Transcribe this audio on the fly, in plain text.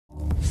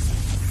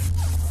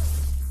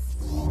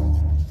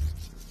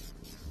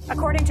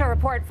According to a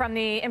report from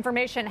the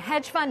information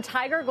hedge fund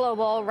Tiger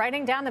Global,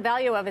 writing down the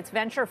value of its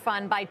venture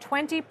fund by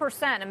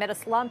 20% amid a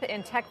slump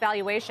in tech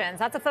valuations.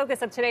 That's a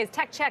focus of today's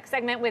Tech Check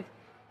segment with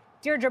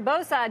Deirdre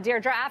Bosa.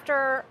 Deirdre,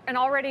 after an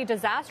already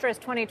disastrous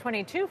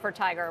 2022 for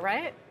Tiger,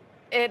 right?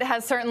 It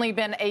has certainly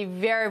been a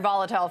very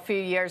volatile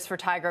few years for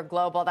Tiger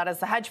Global. That is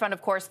the hedge fund,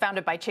 of course,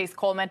 founded by Chase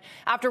Coleman.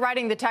 After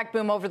riding the tech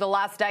boom over the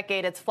last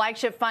decade, its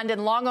flagship fund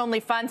and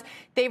long-only funds,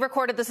 they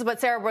recorded, this is what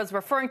Sarah was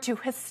referring to,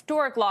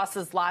 historic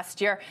losses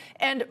last year.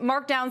 And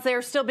markdowns, they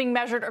are still being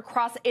measured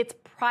across its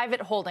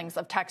private holdings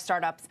of tech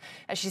startups.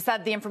 As she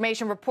said, the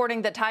information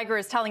reporting that Tiger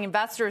is telling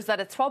investors that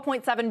its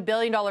 $12.7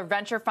 billion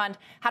venture fund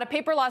had a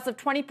paper loss of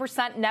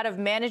 20% net of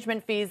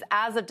management fees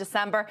as of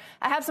December.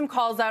 I have some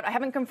calls out. I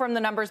haven't confirmed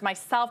the numbers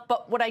myself,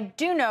 but what I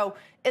do know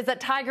is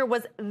that Tiger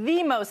was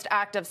the most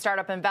active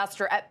startup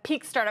investor at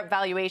peak startup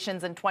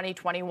valuations in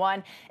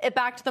 2021. It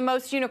backed the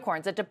most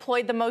unicorns. It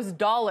deployed the most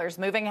dollars,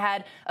 moving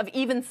ahead of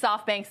even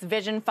SoftBank's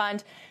Vision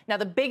Fund. Now,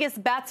 the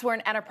biggest bets were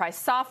in enterprise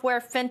software,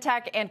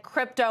 fintech, and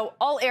crypto,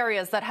 all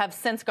areas that have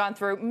since gone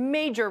through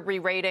major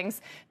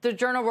re-ratings. The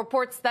Journal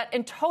reports that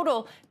in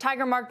total,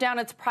 Tiger marked down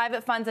its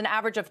private funds an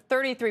average of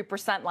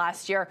 33%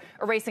 last year,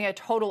 erasing a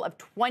total of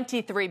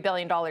 $23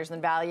 billion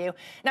in value.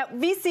 Now,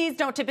 VCs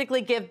don't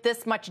typically give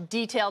this much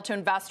detail to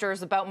investors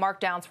about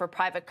markdowns for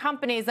private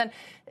companies. And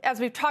as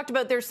we've talked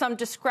about, there's some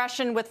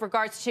discretion with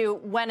regards to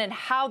when and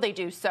how they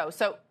do so.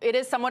 So it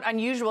is somewhat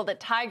unusual that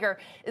Tiger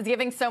is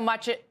giving so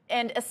much,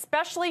 and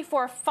especially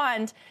for a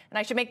fund. And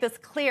I should make this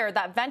clear,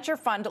 that venture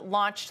fund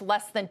launched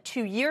less than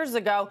 2 years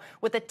ago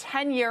with a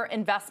 10-year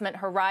investment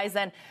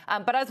horizon.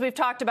 But as we've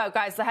talked about,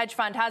 guys, the hedge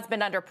fund has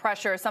been under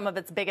pressure. Some of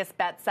its biggest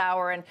bets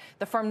sour, and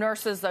the firm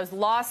nurses those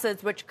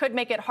losses, which could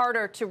make it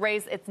harder to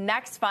raise its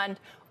next fund.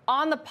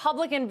 On the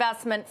public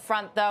investment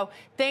front, though,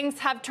 things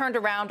have turned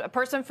around. A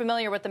person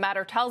familiar with the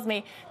matter tells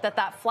me that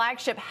that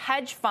flagship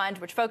hedge fund,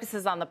 which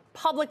focuses on the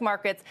public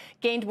markets,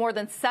 gained more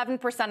than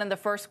 7% in the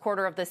first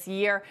quarter of this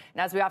year.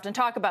 And as we often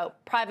talk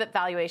about, private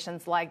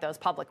valuations lag those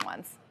public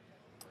ones.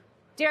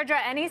 Deirdre,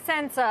 any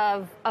sense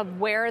of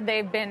where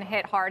they've been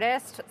hit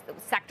hardest?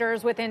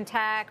 Sectors within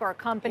tech or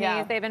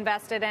companies they've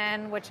invested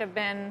in, which have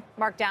been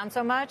marked down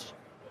so much?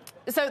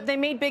 So they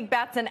made big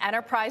bets in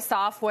enterprise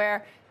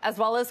software as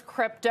well as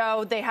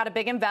crypto. They had a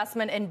big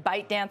investment in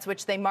ByteDance,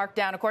 which they marked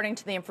down, according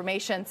to the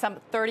information, some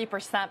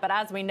 30%. But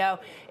as we know,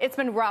 it's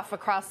been rough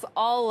across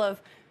all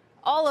of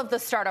the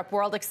startup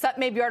world, except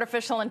maybe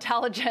artificial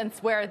intelligence,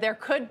 where there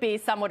could be,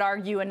 some would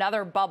argue,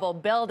 another bubble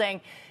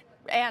building.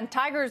 And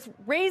Tiger's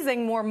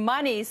raising more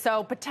money,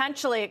 so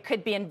potentially it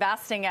could be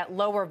investing at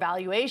lower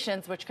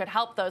valuations, which could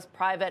help those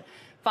private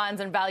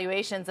funds and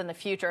valuations in the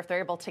future if they're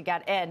able to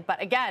get in.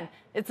 But again,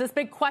 it's this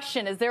big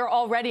question. Is there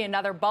already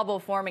another bubble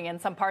forming in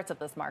some parts of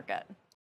this market?